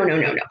 Oh no, no,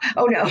 no, no.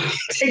 Oh no.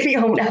 Take me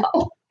home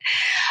now."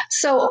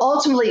 So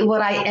ultimately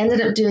what I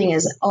ended up doing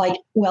is like,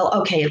 well,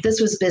 okay, if this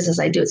was business,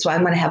 I do it. So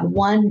I'm going to have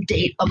one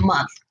date a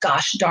month.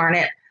 Gosh darn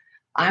it.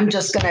 I'm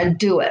just going to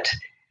do it.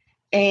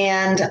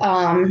 And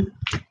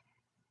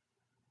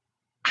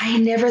I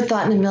never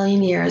thought in a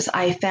million years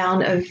I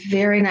found a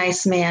very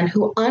nice man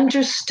who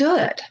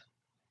understood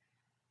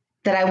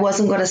that I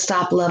wasn't going to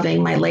stop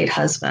loving my late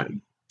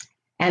husband.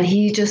 And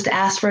he just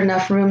asked for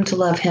enough room to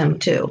love him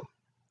too.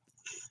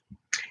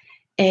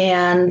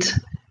 And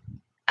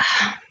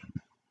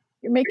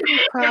you're making me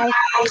cry.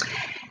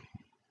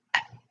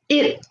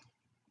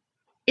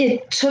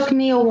 It took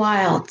me a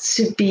while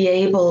to be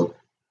able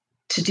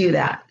to do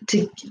that,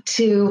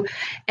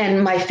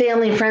 and my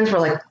family and friends were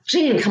like,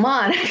 "Jean, come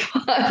on."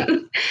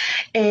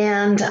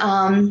 And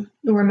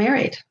we're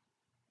married.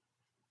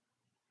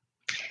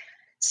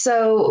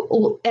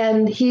 So,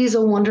 and he's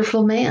a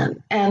wonderful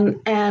man,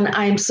 and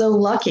I'm so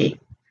lucky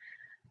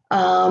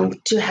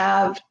to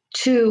have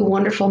two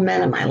wonderful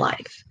men in my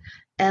life.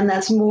 And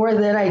that's more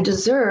than I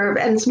deserve,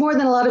 and it's more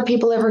than a lot of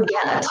people ever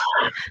get.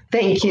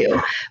 Thank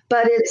you.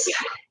 But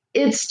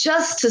it's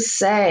just to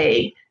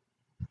say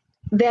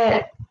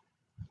that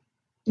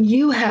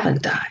you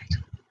haven't died.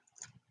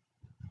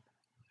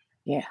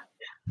 Yeah.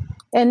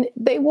 And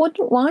they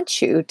wouldn't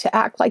want you to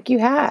act like you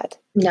had.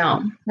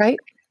 No. Right?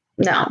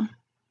 No.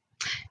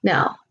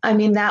 I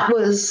mean, that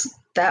was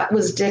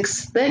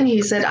Dick's thing.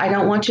 He said, "I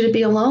don't want you to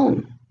be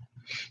alone."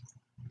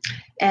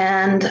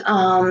 And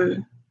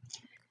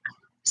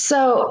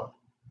so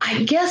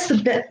I guess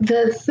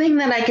the thing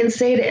that I can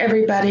say to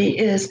everybody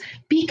is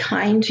be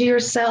kind to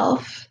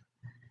yourself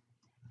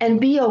and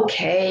be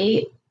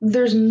okay.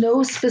 There's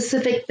no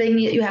specific thing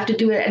that you have to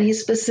do at any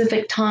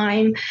specific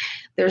time.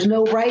 There's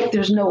no right,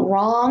 there's no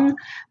wrong.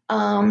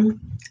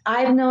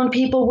 I've known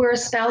people where a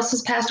spouse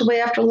has passed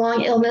away after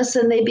long illness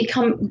and they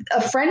become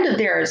a friend of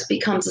theirs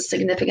becomes a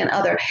significant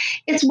other.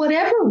 It's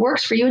whatever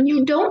works for you, and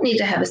you don't need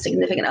to have a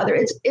significant other.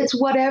 It's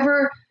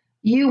whatever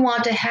you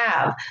want to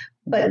have.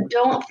 But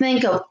don't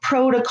think of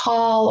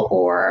protocol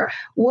or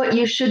what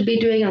you should be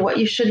doing and what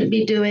you shouldn't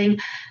be doing.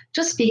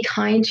 Just be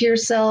kind to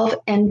yourself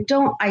and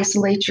don't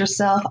isolate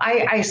yourself.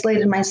 I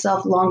isolated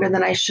myself longer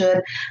than I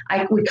should.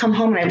 I would come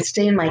home and I would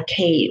stay in my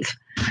cave.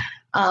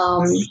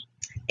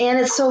 And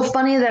it's so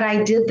funny that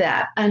I did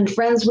that. And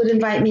friends would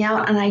invite me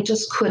out and I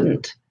just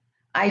couldn't.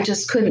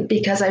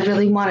 Because I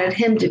really wanted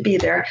him to be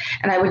there.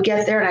 And I would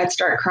get there and I'd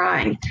start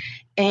crying.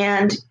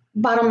 And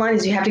bottom line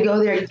is you have to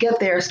go there, get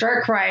there,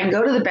 start crying,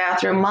 go to the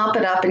bathroom, mop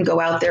it up, and go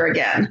out there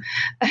again.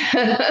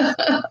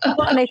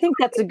 Well, and I think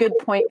that's a good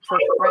point for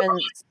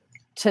friends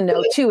to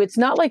know too. It's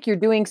not like you're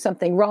doing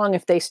something wrong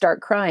if they start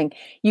crying.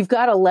 You've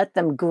got to let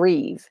them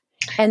grieve.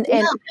 And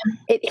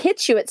it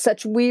hits you at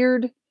such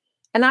weird,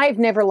 and I've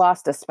never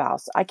lost a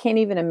spouse. I can't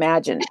even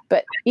imagine.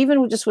 But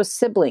even just with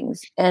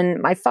siblings and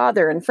my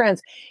father and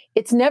friends,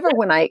 it's never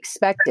when I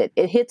expect it.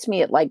 It hits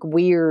me at like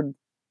weird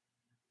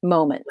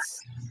moments.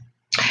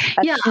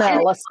 A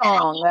smell, a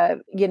song,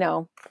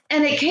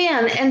 And it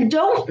can. And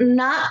don't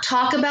not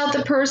talk about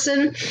the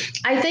person.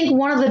 I think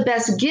one of the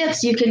best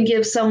gifts you can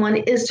give someone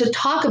is to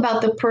talk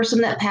about the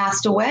person that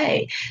passed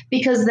away,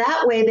 because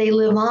that way they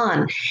live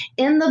on.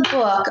 In the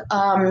book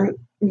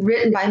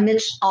written by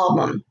Mitch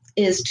Albom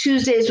is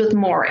Tuesdays with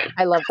Morrie.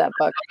 I love that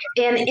book.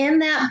 And in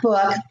that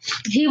book,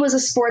 he was a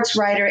sports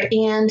writer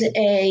and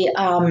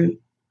a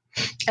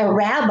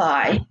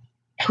rabbi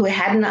who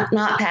had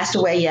not passed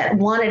away yet,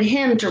 wanted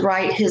him to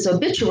write his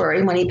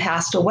obituary when he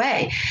passed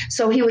away.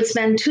 So he would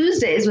spend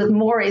Tuesdays with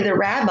Morrie, the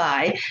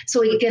rabbi,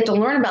 so he could get to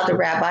learn about the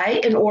rabbi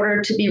in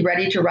order to be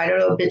ready to write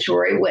an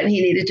obituary when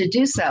he needed to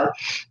do so.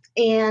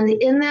 And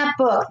in that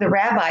book, the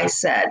rabbi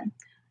said,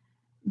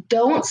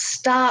 don't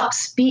stop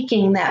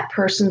speaking that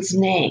person's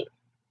name.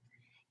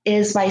 It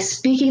is by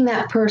speaking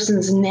that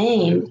person's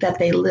name that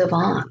they live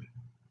on.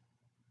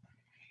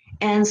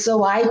 And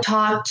so I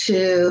talk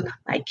to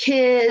my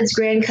kids,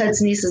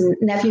 grandkids, nieces, and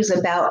nephews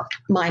about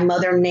my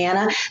mother,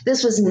 Nana.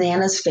 This was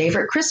Nana's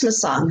favorite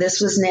Christmas song. This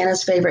was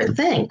Nana's favorite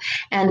thing.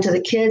 And to the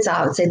kids,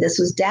 I would say this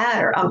was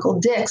Dad or Uncle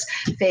Dick's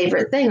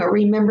favorite thing. Or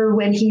remember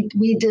when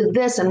we did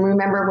this and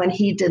remember when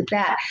he did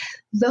that.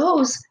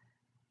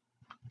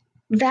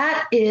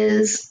 That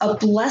is a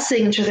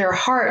blessing to their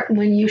heart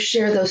when you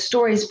share those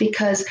stories,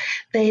 because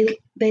they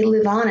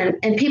live on,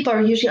 and people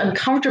are usually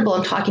uncomfortable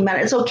in talking about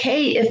it. It's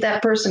okay if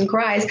that person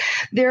cries.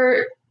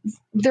 They're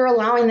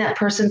allowing that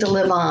person to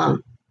live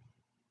on.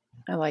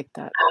 I like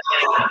that.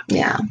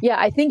 Yeah. Yeah,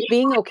 I think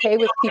being okay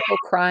with people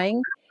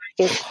crying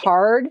is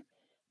hard,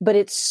 but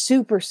it's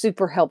super,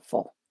 super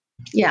helpful.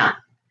 Yeah.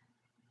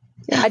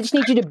 I just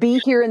need you to be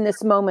here in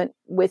this moment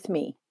with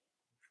me.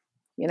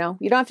 You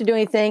don't have to do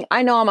anything.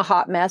 I know I'm a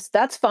hot mess.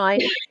 That's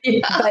fine.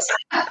 Yes.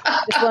 But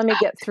just let me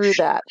get through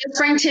that. Just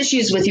bring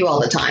tissues with you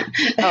all the time.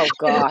 Oh,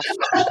 gosh.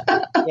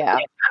 Yeah.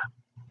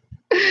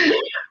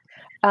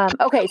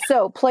 Okay,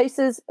 so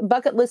places,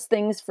 bucket list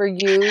things for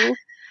you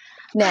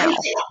now.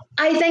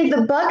 I think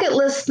the bucket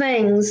list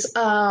things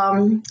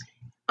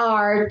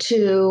are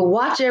to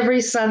watch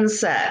every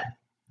sunset,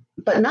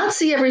 but not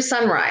see every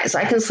sunrise.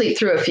 I can sleep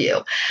through a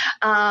few.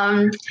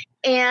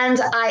 And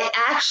I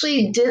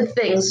actually did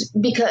things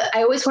because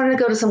I always wanted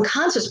to go to some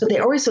concerts, but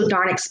they're always so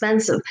darn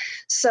expensive.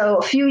 So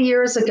a few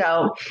years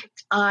ago,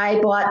 I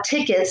bought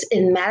tickets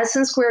in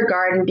Madison Square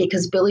Garden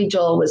because Billy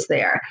Joel was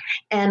there.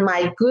 And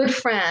my good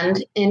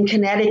friend in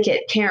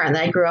Connecticut, Karen,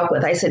 that I grew up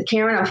with, I said,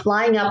 Karen, I'm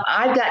flying up.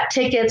 I've got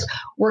tickets.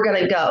 We're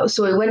going to go.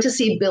 So we went to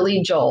see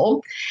Billy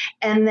Joel.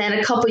 And then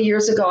a couple of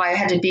years ago, I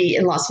had to be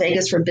in Las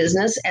Vegas for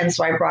business. And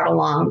so I brought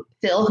along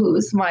Phil,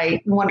 who's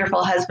my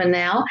wonderful husband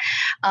now.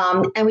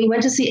 And we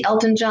went to see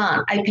Elton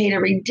John. I paid a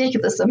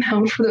ridiculous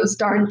amount for those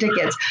darn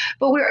tickets,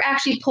 but we were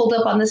actually pulled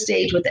up on the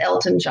stage with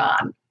Elton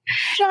John.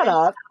 Shut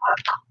up.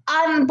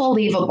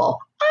 Unbelievable.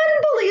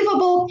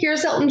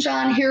 Here's Elton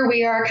John. Here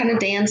we are kind of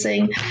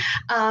dancing.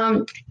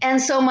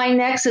 And so my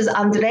next is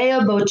Andrea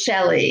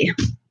Bocelli.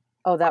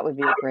 Oh, that would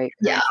be a great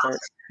concert.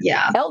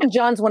 Yeah. Elton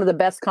John's one of the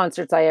best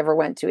concerts I ever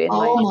went to in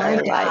my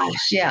entire life.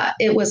 Yeah,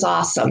 it was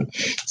awesome.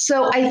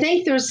 So I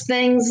think there's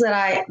things that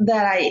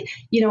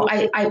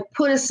I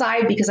put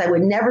aside because I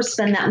would never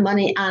spend that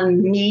money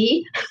on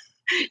me,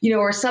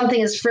 or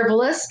something as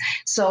frivolous.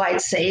 So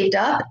I'd saved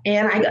up,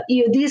 and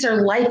these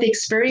are life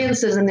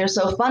experiences, and they're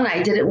so fun.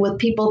 I did it with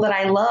people that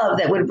I love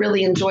that would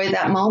really enjoy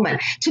that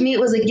moment. To me,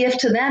 it was a gift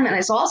to them, and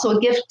it's also a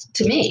gift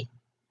to me.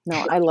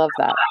 No, I love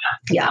that.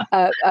 Yeah.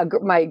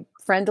 My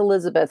friend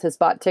Elizabeth has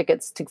bought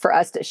tickets for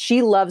us.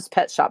 She loves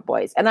Pet Shop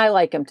Boys, and I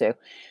like them too.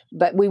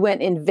 But we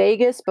went in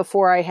Vegas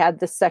before I had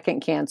the second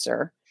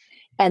cancer.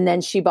 And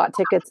then she bought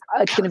tickets.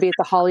 It's going to be at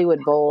the Hollywood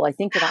Bowl, I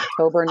think in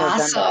October,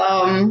 November.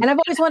 Awesome. And I've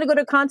always wanted to go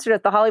to a concert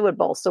at the Hollywood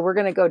Bowl. So we're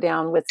going to go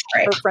down with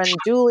her friend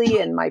Julie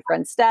and my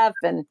friend Steph,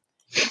 and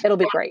it'll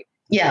be great.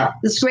 Yeah.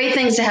 It's great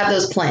things to have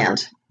those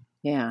planned.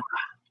 Yeah.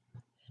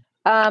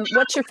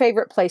 What's your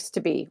favorite place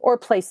to be or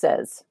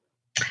places?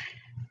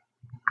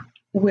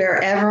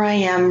 Wherever I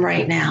am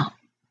right now.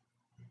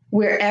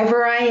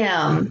 Wherever I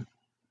am,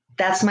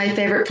 that's my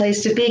favorite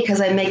place to be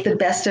because I make the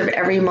best of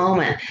every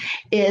moment.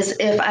 Is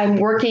if I'm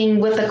working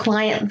with a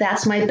client,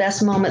 that's my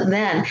best moment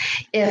then.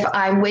 If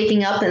I'm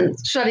waking up and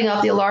shutting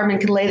off the alarm and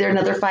can lay there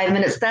another 5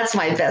 minutes, that's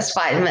my best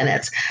 5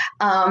 minutes.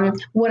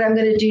 What I'm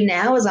going to do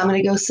now is I'm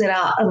going to go sit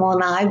out on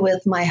Lanai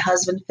with my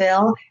husband,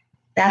 Phil.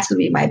 That's going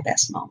to be my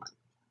best moment.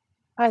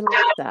 I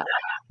like that.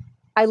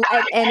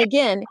 And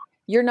again,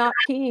 you're not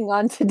peeing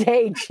on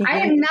today, Jean. I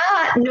am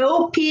not.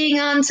 No peeing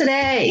on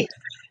today.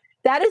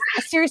 That is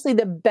seriously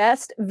the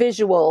best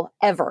visual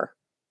ever.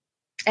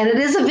 And it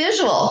is a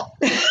visual.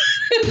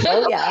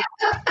 Oh, yeah.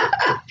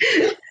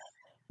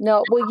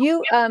 No,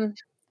 well,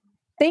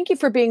 thank you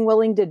for being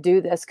willing to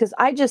do this. Because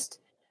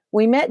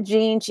we met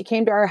Jean. She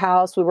came to our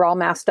house. We were all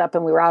masked up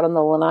and we were out on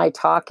the Lanai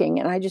talking.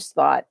 And I just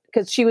thought,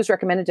 because she was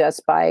recommended to us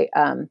by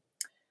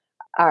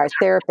our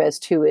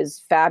therapist, who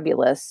is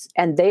fabulous,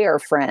 and they are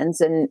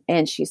friends.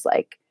 And she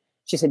said,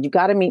 you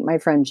got to meet my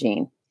friend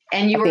Jean.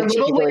 And you were a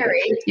little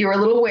wary. You were a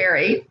little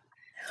wary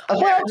of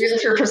that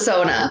realtor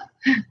persona.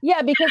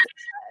 Yeah, because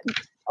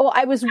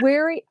I was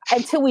wary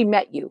until we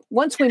met you.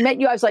 Once we met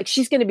you, I was like,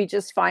 she's going to be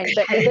just fine.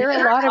 But there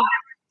are a lot of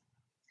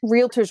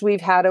realtors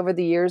we've had over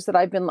the years that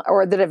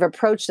that have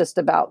approached us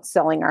about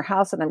selling our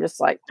house. And I'm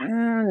just like,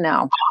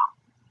 no.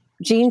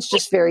 Jean's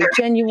just very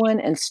genuine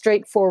and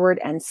straightforward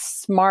and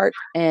smart.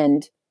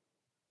 And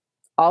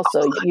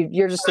also,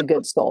 you're just a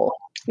good soul.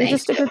 You're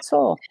just a good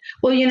soul.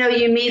 Well,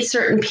 you meet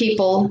certain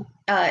people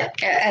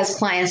as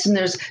clients, and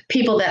there's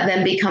people that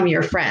then become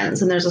your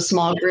friends, and there's a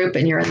small group,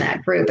 and you're in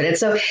that group. And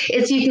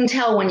it's you can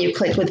tell when you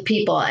click with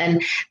people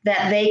and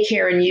that they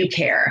care and you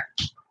care.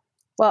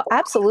 Well,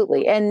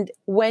 absolutely. And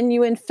when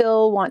you and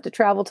Phil want to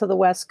travel to the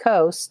West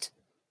Coast,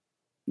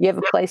 you have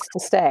a place to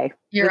stay.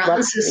 You're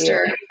on,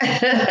 sister.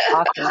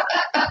 Awesome.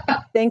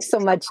 Thanks so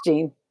much,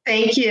 Jean.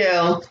 Thank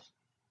you.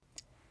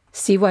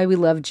 See why we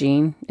love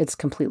Jean? It's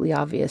completely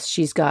obvious.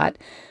 She's got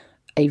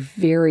a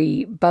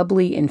very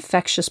bubbly,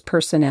 infectious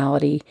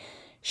personality.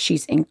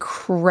 She's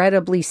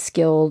incredibly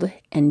skilled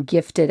and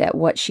gifted at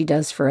what she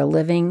does for a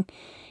living.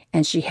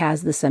 And she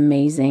has this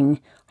amazing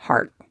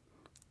heart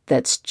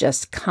that's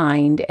just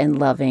kind and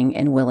loving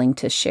and willing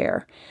to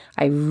share.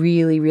 I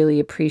really, really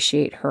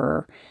appreciate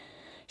her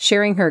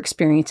sharing her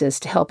experiences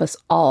to help us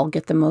all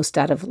get the most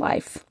out of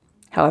life,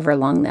 however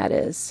long that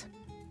is.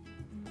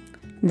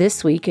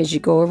 This week, as you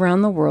go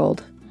around the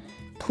world,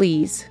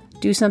 please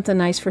do something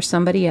nice for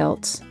somebody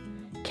else,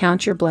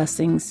 count your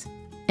blessings,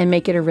 and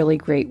make it a really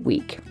great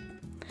week.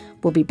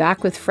 We'll be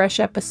back with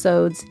fresh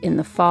episodes in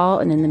the fall,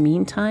 and in the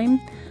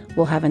meantime,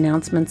 we'll have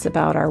announcements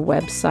about our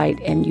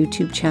website and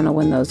YouTube channel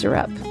when those are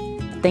up.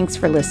 Thanks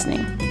for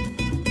listening.